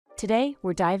Today,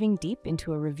 we're diving deep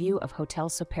into a review of Hotel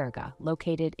Soperga,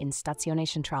 located in Stazione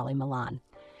Centrale, Milan.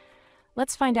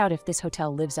 Let's find out if this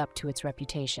hotel lives up to its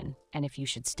reputation and if you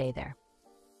should stay there.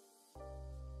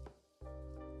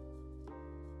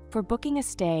 For booking a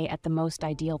stay at the most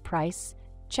ideal price,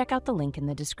 check out the link in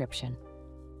the description.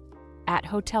 At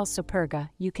Hotel Soperga,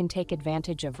 you can take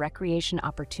advantage of recreation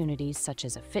opportunities such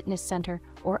as a fitness center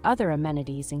or other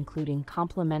amenities including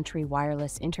complimentary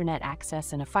wireless internet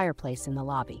access and a fireplace in the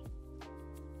lobby.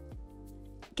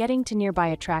 Getting to nearby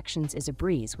attractions is a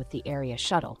breeze with the area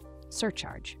shuttle,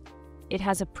 surcharge. It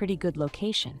has a pretty good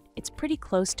location. It's pretty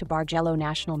close to Bargello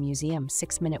National Museum,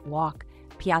 6-minute walk,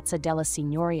 Piazza della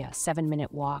Signoria,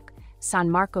 7-minute walk, San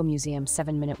Marco Museum,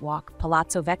 7-minute walk,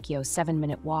 Palazzo Vecchio,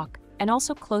 7-minute walk, and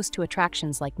also close to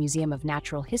attractions like Museum of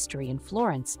Natural History in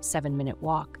Florence, 7-minute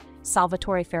walk,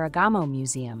 Salvatore Ferragamo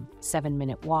Museum,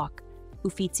 7-minute walk,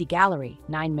 Uffizi Gallery,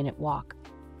 9-minute walk,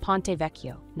 Ponte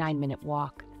Vecchio, 9-minute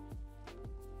walk.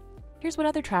 Here's what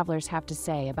other travelers have to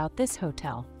say about this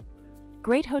hotel.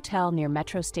 Great hotel near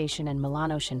Metro Station and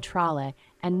Milano Centrale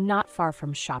and not far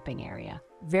from shopping area.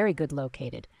 Very good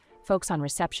located. Folks on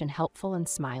reception helpful and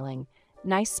smiling.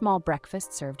 Nice small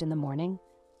breakfast served in the morning.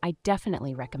 I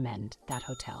definitely recommend that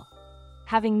hotel.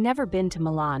 Having never been to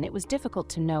Milan, it was difficult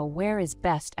to know where is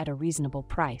best at a reasonable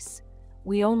price.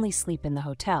 We only sleep in the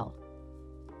hotel.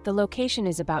 The location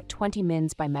is about 20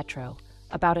 mins by metro.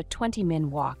 About a 20-min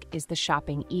walk is the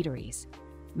shopping eateries.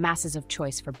 Masses of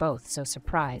choice for both, so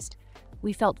surprised.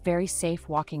 We felt very safe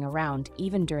walking around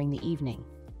even during the evening.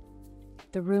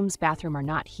 The room's bathroom are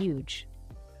not huge.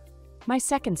 My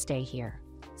second stay here.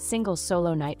 Single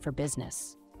solo night for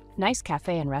business. Nice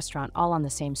cafe and restaurant all on the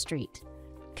same street.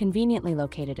 Conveniently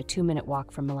located a 2-minute walk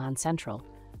from Milan Central.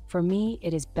 For me,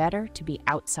 it is better to be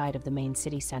outside of the main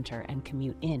city center and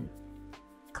commute in.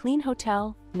 Clean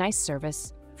hotel, nice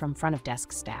service from front of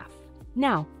desk staff.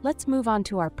 Now, let's move on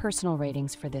to our personal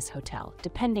ratings for this hotel,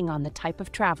 depending on the type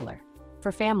of traveler.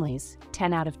 For families,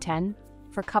 10 out of 10.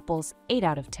 For couples, 8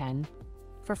 out of 10.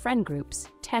 For friend groups,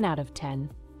 10 out of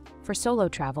 10. For solo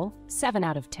travel, 7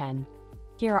 out of 10.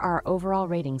 Here are our overall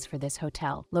ratings for this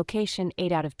hotel. Location,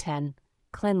 8 out of 10.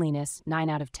 Cleanliness, 9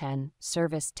 out of 10.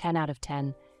 Service, 10 out of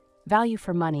 10. Value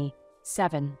for money,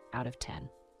 7 out of 10.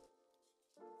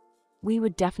 We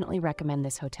would definitely recommend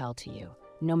this hotel to you,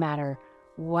 no matter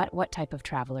what type of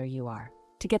traveler you are.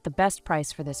 To get the best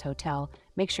price for this hotel,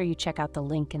 make sure you check out the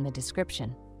link in the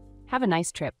description. Have a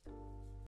nice trip.